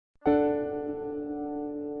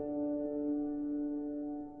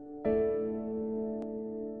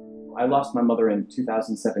I lost my mother in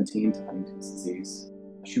 2017 to Huntington's disease.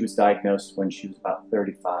 She was diagnosed when she was about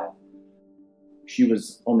 35. She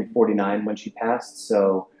was only 49 when she passed,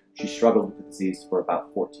 so she struggled with the disease for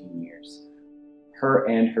about 14 years. Her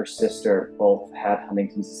and her sister both had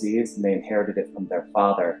Huntington's disease, and they inherited it from their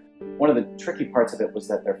father. One of the tricky parts of it was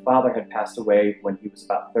that their father had passed away when he was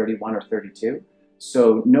about 31 or 32,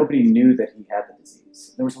 so nobody knew that he had the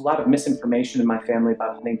disease. There was a lot of misinformation in my family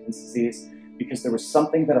about Huntington's disease because there was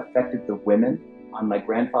something that affected the women on my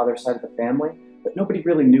grandfather's side of the family, but nobody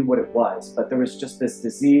really knew what it was. But there was just this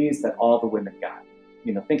disease that all the women got.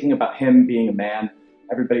 You know, thinking about him being a man,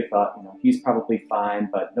 everybody thought, you know, he's probably fine,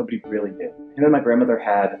 but nobody really knew. Him and my grandmother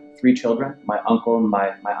had 3 children, my uncle, my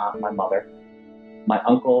aunt, and my mother. My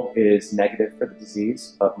uncle is negative for the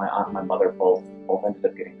disease, but my aunt and my mother both ended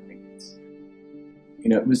up getting Huntington's. You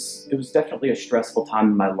know, it was definitely a stressful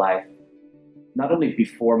time in my life, not only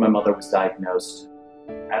before my mother was diagnosed,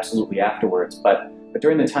 absolutely afterwards, but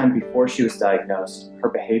during the time before she was diagnosed, her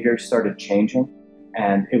behavior started changing.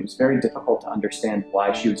 And it was very difficult to understand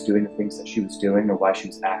why she was doing the things that she was doing or why she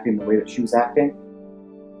was acting the way that she was acting.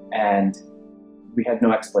 And we had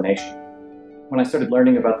no explanation. When I started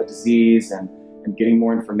learning about the disease and getting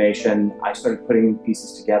more information, I started putting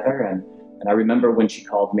pieces together. And I remember when she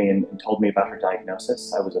called me and told me about her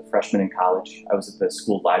diagnosis. I was a freshman in college. I was at the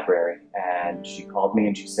school library. And she called me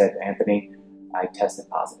and she said, "Anthony, I tested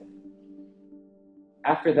positive."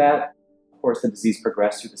 After that, of course, the disease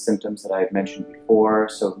progressed through the symptoms that I had mentioned before.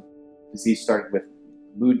 So the disease started with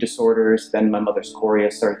mood disorders, then my mother's chorea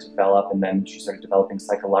started to develop, and then she started developing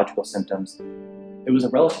psychological symptoms. It was a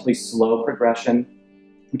relatively slow progression,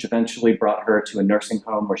 which eventually brought her to a nursing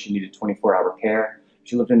home where she needed 24-hour care.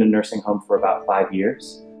 She lived in a nursing home for about 5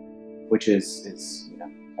 years, which is you know,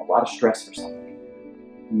 a lot of stress for somebody.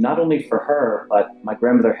 Not only for her, but my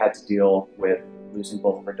grandmother had to deal with losing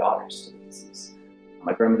both of her daughters to the disease.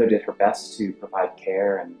 My grandmother did her best to provide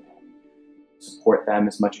care and support them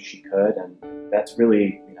as much as she could, and that's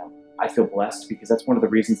really, you know, I feel blessed because that's one of the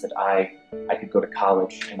reasons that I could go to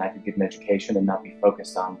college and I could get an education and not be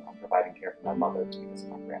focused on providing care for my mother. It's because of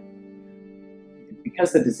my grandmother.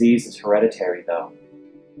 Because the disease is hereditary, though,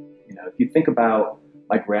 you know, if you think about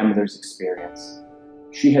my grandmother's experience,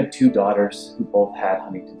 she had 2 daughters who both had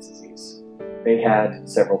Huntington's disease. They had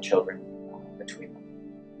several children between them.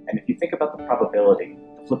 And if you think about the probability,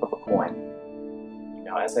 the flip of a coin, you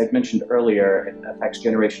know, as I mentioned earlier, it affects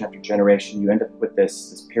generation after generation. You end up with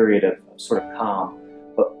this period of sort of calm.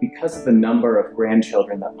 But because of the number of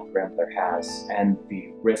grandchildren that my grandmother has and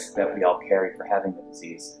the risk that we all carry for having the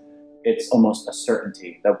disease, it's almost a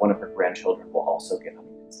certainty that one of her grandchildren will also get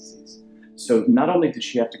Huntington's disease. So not only did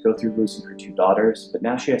she have to go through losing her 2 daughters, but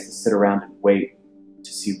now she has to sit around and wait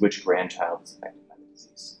to see which grandchild is affected by the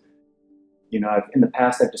disease. You know, in the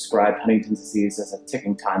past, I've described Huntington's disease as a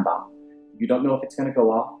ticking time bomb. You don't know if it's going to go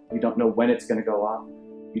off. You don't know when it's going to go off.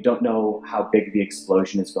 You don't know how big the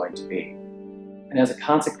explosion is going to be. And as a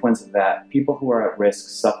consequence of that, people who are at risk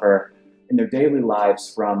suffer in their daily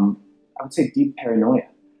lives from, I would say, deep paranoia.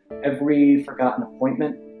 Every forgotten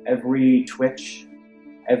appointment, every twitch,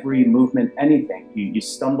 every movement, anything. You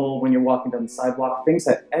stumble when you're walking down the sidewalk, things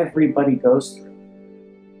that everybody goes through.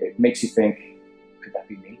 It makes you think, could that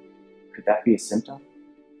be me? Could that be a symptom?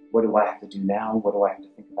 What do I have to do now? What do I have to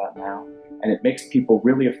think about now? And it makes people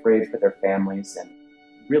really afraid for their families and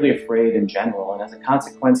really afraid in general. And as a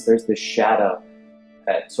consequence, there's this shadow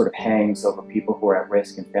that sort of hangs over people who are at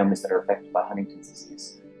risk and families that are affected by Huntington's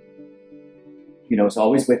disease. You know, it's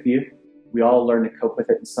always with you. We all learn to cope with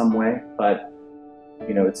it in some way, but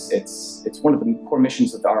you know, it's one of the core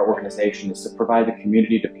missions of our organization is to provide the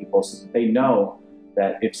community to people so that they know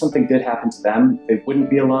that if something did happen to them, they wouldn't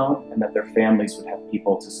be alone and that their families would have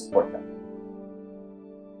people to support them.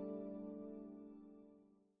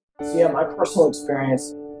 So yeah, my personal experience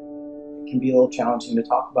can be a little challenging to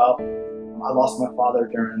talk about. I lost my father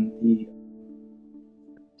during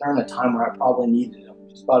a time where I probably needed him,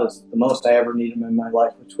 just about the most I ever needed him in my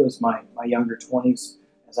life, which was my younger 20s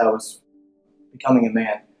as I was becoming a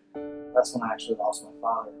man. That's when I actually lost my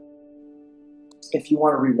father. If you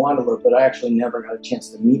want to rewind a little bit, I actually never got a chance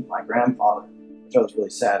to meet my grandfather, which I was really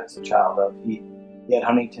sad as a child of. He had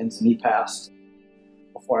Huntington's and he passed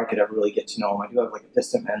before I could ever really get to know him. I do have like a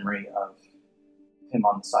distant memory of him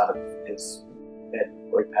on the side of his bed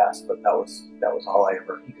before he passed, but that was all I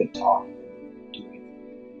ever. He couldn't talk.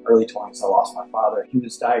 Early 20s, I lost my father. He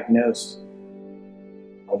was diagnosed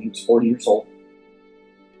when he was 40 years old.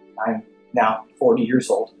 I'm now 40 years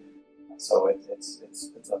old, so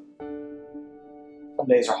some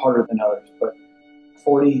days are harder than others. But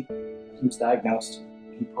 40, he was diagnosed.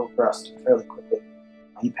 He progressed fairly quickly.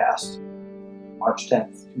 He passed March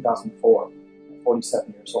 10th, 2004, at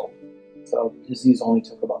 47 years old. So the disease only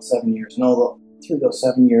took about 7 years. And although through those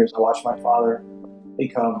 7 years, I watched my father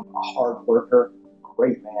become a hard worker,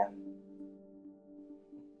 great man.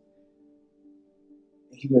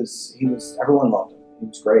 Everyone loved him. He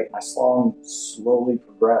was great. I saw him slowly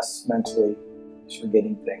progress mentally. He's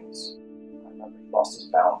forgetting things. I remember he lost his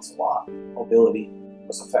balance a lot. Mobility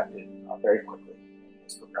was affected very quickly in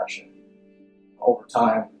his progression. Over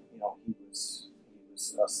time, he was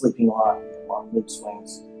sleeping a lot. He had a lot of mood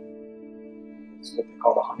swings. It's what they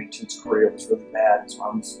call the Huntington's chorea. It was really bad. His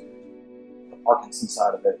arms, the Parkinson's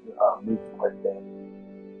side of it, moved quite a bit.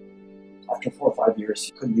 After 4 or 5 years,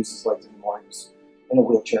 he couldn't use his legs anymore. He was in a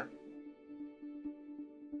wheelchair.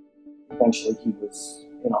 Eventually, he was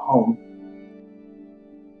in a home.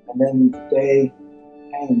 And then the day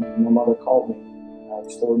came when my mother called me. I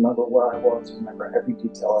still remember where I was, remember every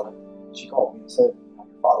detail of it. She called me and said, your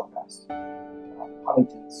father passed.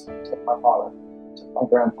 Huntington's took my father, took my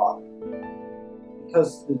grandfather.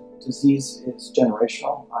 Because the disease is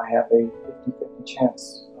generational, I have a 50-50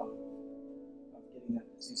 chance of getting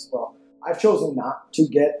that disease as well. I've chosen not to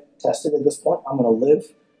get tested at this point. I'm going to live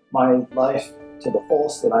my life to the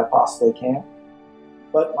fullest that I possibly can.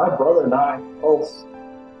 But my brother and I both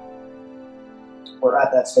were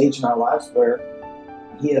at that stage in our lives where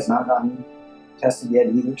he has not gotten tested yet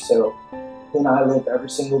either. So then I live every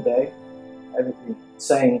single day,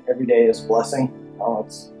 saying every day is a blessing.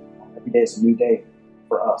 Every day is a new day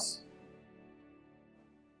for us.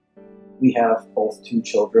 We have both 2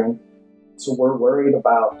 children, so we're worried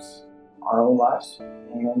about our own lives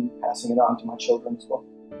and passing it on to my children as well.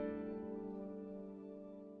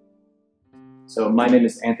 So my name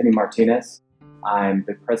is Anthony Martinez. I'm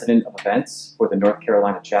the president of events for the North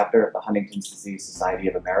Carolina chapter of the Huntington's Disease Society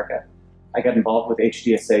of America. I got involved with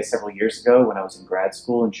HDSA several years ago when I was in grad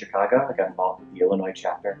school in Chicago. I got involved with the Illinois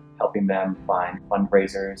chapter, helping them find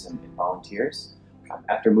fundraisers and volunteers.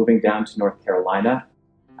 After moving down to North Carolina,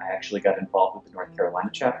 I actually got involved with the North Carolina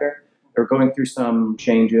chapter. They were going through some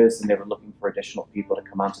changes and they were looking for additional people to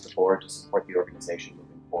come onto the board to support the organization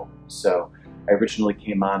moving forward. So I originally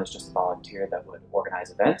came on as just a volunteer that would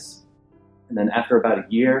organize events. And then after about a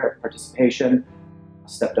year of participation, I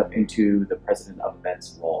stepped up into the president of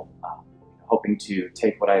events role, hoping to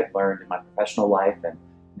take what I had learned in my professional life and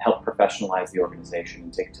help professionalize the organization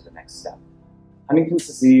and take it to the next step. Huntington's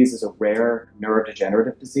disease is a rare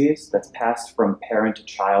neurodegenerative disease that's passed from parent to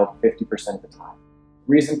child 50% of the time.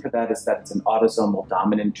 The reason for that is that it's an autosomal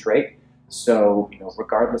dominant trait. So,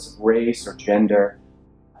 regardless of race or gender,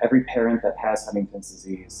 every parent that has Huntington's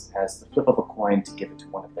disease has the flip of a coin to give it to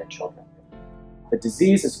one of their children. The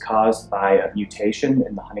disease is caused by a mutation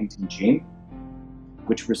in the Huntington gene,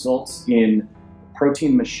 which results in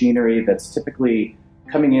protein machinery that's typically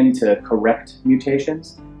coming in to correct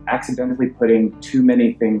mutations, accidentally putting too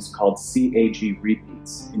many things called CAG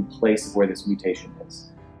repeats in place of where this mutation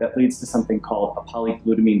is. That leads to something called a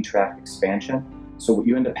polyglutamine tract expansion. So what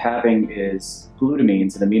you end up having is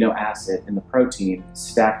glutamines, an amino acid, in the protein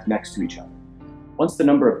stacked next to each other. Once the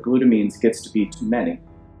number of glutamines gets to be too many,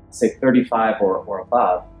 say 35 or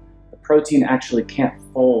above, the protein actually can't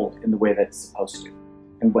fold in the way that it's supposed to.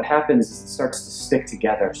 And what happens is it starts to stick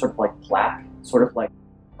together, sort of like plaque, sort of like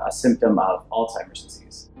a symptom of Alzheimer's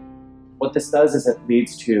disease. What this does is it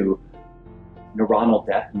leads to neuronal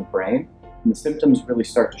death in the brain, and the symptoms really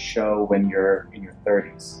start to show when you're in your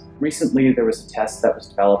 30s. Recently, there was a test that was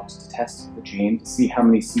developed to test the gene to see how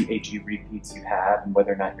many CAG repeats you have and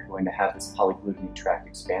whether or not you're going to have this polyglutamine tract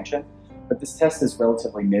expansion. But this test is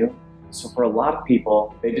relatively new, so for a lot of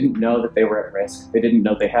people, they didn't know that they were at risk. They didn't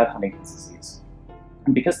know they had Huntington's disease.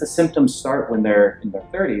 And because the symptoms start when they're in their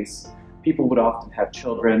 30s, people would often have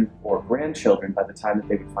children or grandchildren by the time that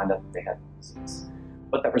they would find out that they had the disease.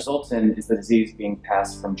 What that results in is the disease being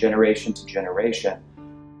passed from generation to generation,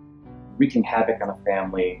 wreaking havoc on a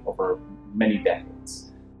family over many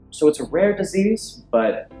decades. So it's a rare disease,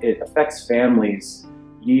 but it affects families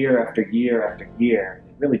year after year after year.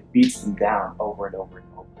 It really beats them down over and over and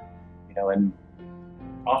over. And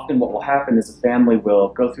often what will happen is a family will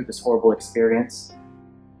go through this horrible experience.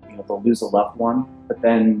 They'll lose a loved one, but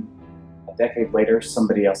then a decade later,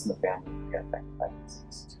 somebody else in the family will get affected by the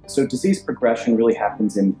disease. So disease progression really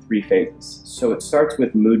happens in 3 phases. So it starts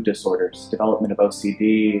with mood disorders, development of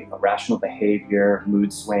OCD, irrational behavior,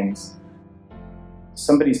 mood swings.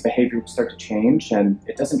 Somebody's behavior will start to change, and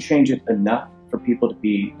it doesn't change it enough for people to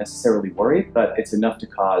be necessarily worried, but it's enough to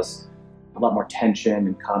cause a lot more tension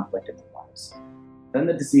and conflict in their lives. Then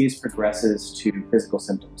the disease progresses to physical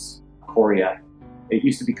symptoms, chorea. It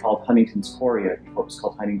used to be called Huntington's chorea before it was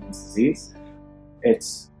called Huntington's disease.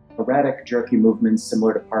 It's erratic, jerky movements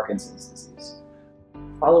similar to Parkinson's disease.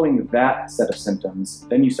 Following that set of symptoms,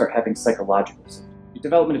 then you start having psychological symptoms. You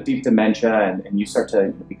develop a deep dementia and you start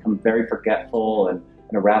to become very forgetful and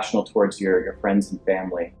irrational towards your friends and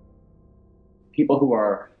family. People who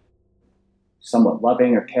are somewhat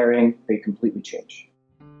loving or caring, they completely change.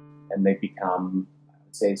 And they become, I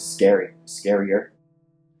would say, scarier.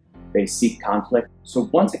 They seek conflict. So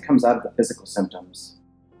once it comes out of the physical symptoms,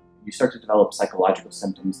 you start to develop psychological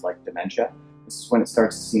symptoms like dementia. This is when it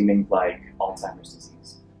starts seeming like Alzheimer's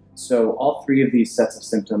disease. So all three of these sets of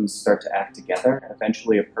symptoms start to act together.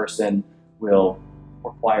 Eventually a person will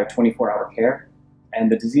require 24-hour care. And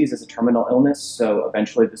the disease is a terminal illness, so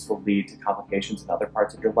eventually this will lead to complications in other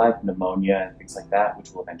parts of your life, pneumonia and things like that,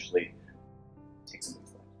 which will eventually take some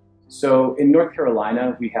life. So in North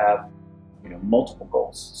Carolina, we have multiple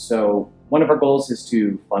goals. So one of our goals is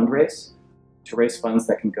to fundraise, to raise funds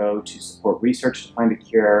that can go to support research to find a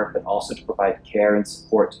cure, but also to provide care and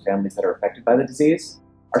support to families that are affected by the disease.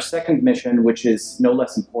 Our second mission, which is no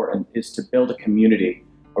less important, is to build a community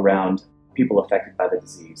around people affected by the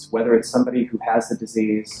disease, whether it's somebody who has the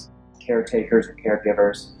disease, caretakers or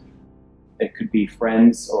caregivers. It could be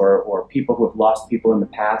friends or people who have lost people in the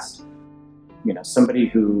past, somebody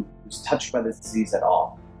who's touched by this disease at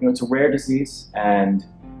all. It's a rare disease, and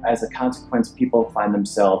as a consequence, people find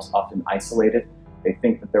themselves often isolated. They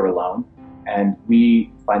think that they're alone, and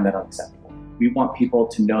we find that unacceptable. We want people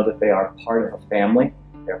to know that they are part of a family,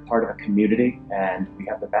 they're part of a community, and we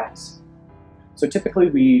have their backs. So typically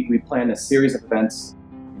we plan a series of events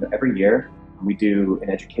every year. We do an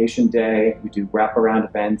education day, we do wraparound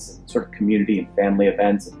events and sort of community and family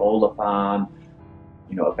events, a bowl-a-thon,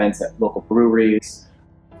 events at local breweries.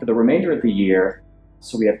 For the remainder of the year,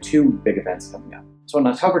 so we have two big events coming up. So on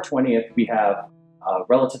October 20th, we have a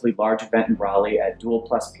relatively large event in Raleigh at Dual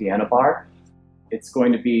Plus Piano Bar. It's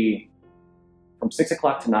going to be from 6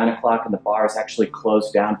 o'clock to 9 o'clock, and the bar is actually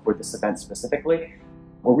closed down for this event specifically.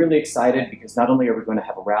 We're really excited because not only are we going to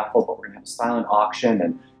have a raffle, but we're going to have a silent auction,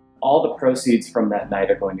 and all the proceeds from that night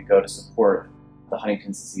are going to go to support the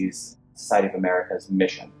Huntington's Disease Society of America's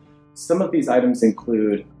mission. Some of these items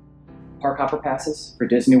include park hopper passes for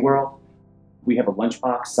Disney World. We have a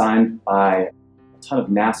lunchbox signed by a ton of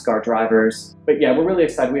NASCAR drivers. But yeah, we're really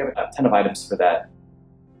excited. We have a ton of items for that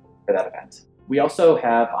event. We also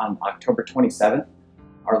have on October 27th,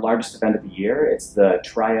 our largest event of the year. It's the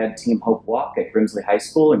Triad Team Hope Walk at Grimsley High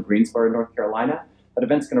School in Greensboro, North Carolina. That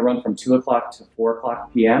event's going to run from 2 o'clock to 4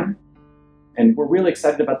 o'clock p.m. And we're really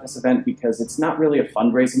excited about this event because it's not really a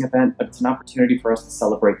fundraising event, but it's an opportunity for us to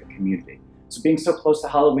celebrate the community. So being so close to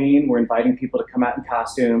Halloween, we're inviting people to come out in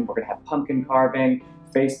costume. We're going to have pumpkin carving,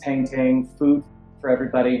 face painting, food for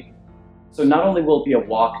everybody. So not only will it be a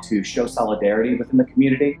walk to show solidarity within the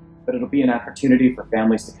community, but it'll be an opportunity for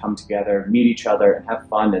families to come together, meet each other, and have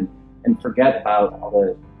fun and forget about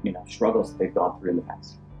all the struggles that they've gone through in the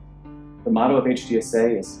past. The motto of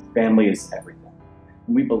HDSA is family is everything.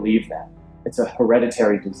 And we believe that. It's a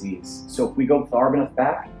hereditary disease. So if we go far enough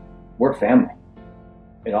back, we're family.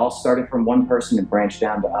 It all started from one person and branched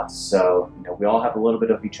down to us. So we all have a little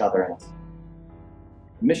bit of each other in us.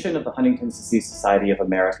 The mission of the Huntington's Disease Society of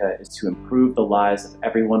America is to improve the lives of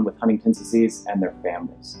everyone with Huntington's disease and their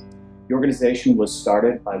families. The organization was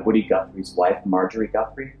started by Woody Guthrie's wife, Marjorie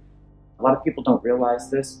Guthrie. A lot of people don't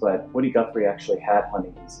realize this, but Woody Guthrie actually had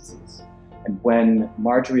Huntington's disease. And when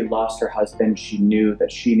Marjorie lost her husband, she knew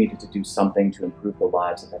that she needed to do something to improve the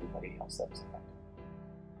lives of everybody else that was affected.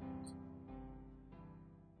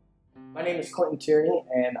 My name is Clinton Tierney,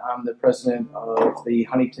 and I'm the president of the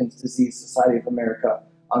Huntington's Disease Society of America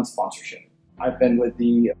on sponsorship. I've been with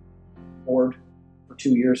the board for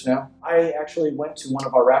 2 years now. I actually went to one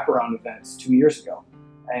of our wraparound events 2 years ago,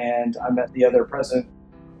 and I met the other president,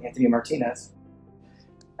 Anthony Martinez.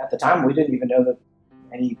 At the time, we didn't even know that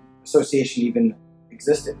any association even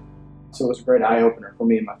existed. So it was a great eye-opener for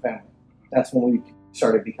me and my family. That's when we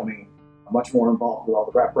started becoming much more involved with all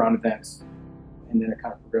the wraparound events, and then it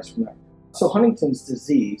kind of progressed from there. So Huntington's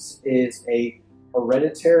disease is a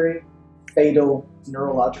hereditary, fatal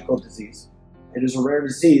neurological disease. It is a rare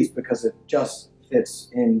disease because it just fits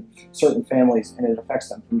in certain families and it affects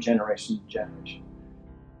them from generation to generation.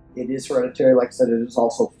 It is hereditary, like I said, it is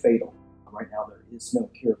also fatal. Right now there is no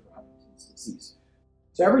cure for Huntington's disease.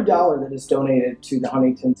 So every dollar that is donated to the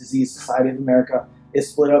Huntington Disease Society of America is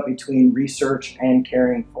split up between research and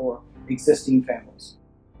caring for existing families.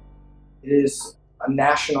 It is a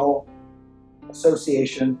national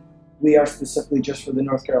association. We are specifically just for the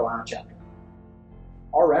North Carolina chapter.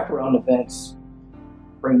 Our wraparound events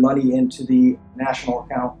bring money into the national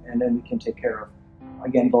account, and then we can take care of,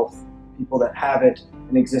 again, both people that have it,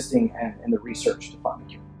 and existing, and the research to find a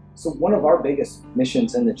cure. So one of our biggest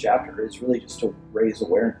missions in the chapter is really just to raise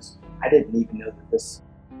awareness. I didn't even know that this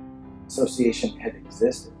association had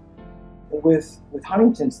existed. With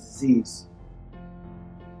Huntington's disease,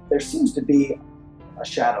 there seems to be a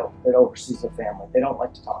shadow that oversees the family. They don't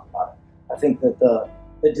like to talk about it. I think that the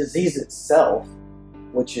disease itself,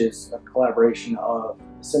 which is a collaboration of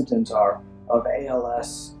the symptoms are of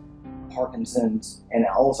ALS, Parkinson's, and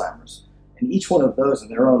Alzheimer's. And each one of those in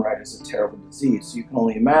their own right is a terrible disease. So you can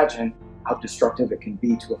only imagine how destructive it can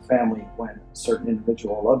be to a family when a certain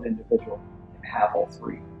individual, a loved individual, can have all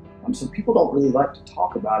three. So people don't really like to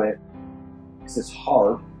talk about it because it's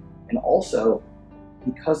hard, and also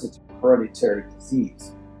because it's a hereditary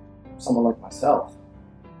disease. Someone like myself,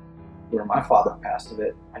 where my father passed of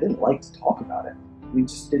it, I didn't like to talk about it. We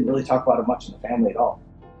just didn't really talk about it much in the family at all.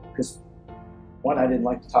 Because one, I didn't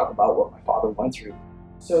like to talk about what my father went through.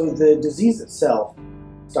 So the disease itself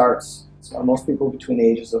starts, most people between the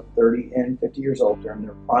ages of 30 and 50 years old during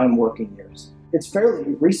their prime working years. It's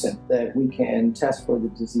fairly recent that we can test for the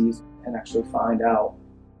disease and actually find out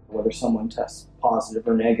whether someone tests positive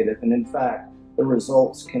or negative. And in fact, the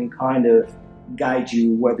results can kind of guide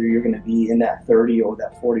you whether you're going to be in that 30 or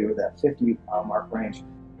that 40 or that 50 mark range.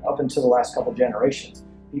 Up until the last couple generations,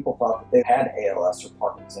 people thought that they had ALS or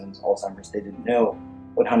Parkinson's, Alzheimer's. They didn't know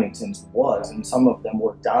what Huntington's was, and some of them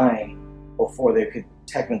were dying before they could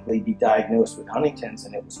technically be diagnosed with Huntington's,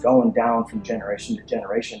 and it was going down from generation to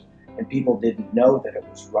generation, and people didn't know that it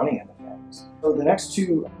was running in the families. So the next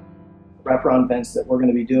two wraparound events that we're going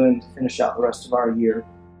to be doing to finish out the rest of our year,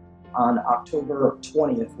 on October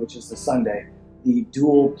 20th, which is the Sunday, the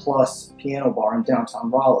Dual Plus Piano Bar in downtown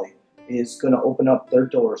Raleigh is going to open up their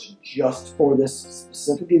doors just for this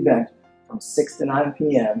specific event from 6 to 9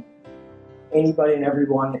 p.m. Anybody and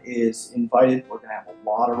everyone is invited. We're going to have a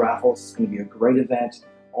lot of raffles. It's going to be a great event.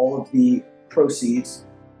 All of the proceeds,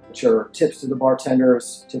 which are tips to the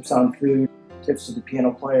bartenders, tips on food, tips to the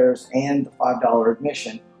piano players, and the $5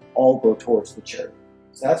 admission, all go towards the charity.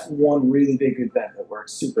 So that's one really big event that we're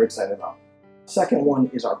super excited about. Second one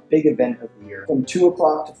is our big event of the year from 2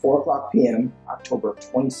 o'clock to 4 o'clock p.m., October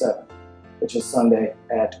 27th, which is Sunday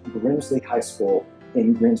at Grimsley High School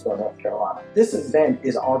in Greensboro, North Carolina. This event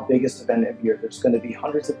is our biggest event of the year. There's going to be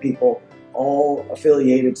hundreds of people, all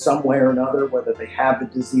affiliated some way or another, whether they have the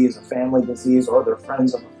disease, a family disease, or they're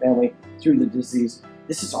friends of a family through the disease.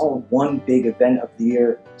 This is all one big event of the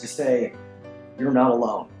year to say, you're not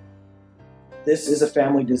alone. This is a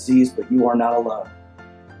family disease, but you are not alone.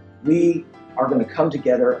 We are going to come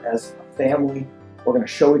together as a family. We're going to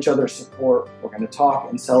show each other support. We're going to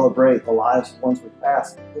talk and celebrate the lives of ones we've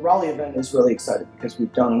passed. The Raleigh event is really exciting because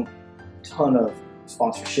we've done a ton of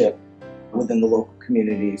sponsorship within the local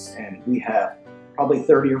communities, and we have probably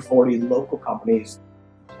 30 or 40 local companies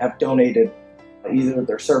have donated either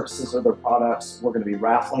their services or their products. We're going to be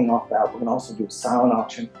raffling off that. We're going to also do a silent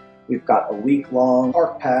auction. We've got a week-long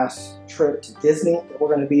park pass trip to Disney that we're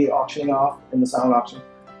going to be auctioning off in the silent auction.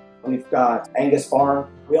 We've got Angus Farm.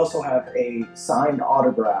 We also have a signed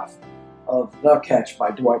autograph of The Catch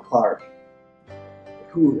by Dwight Clark,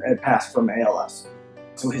 who had passed from ALS.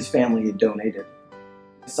 So his family had donated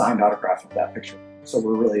a signed autograph of that picture. So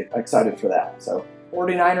we're really excited for that. So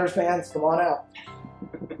 49ers fans, come on out.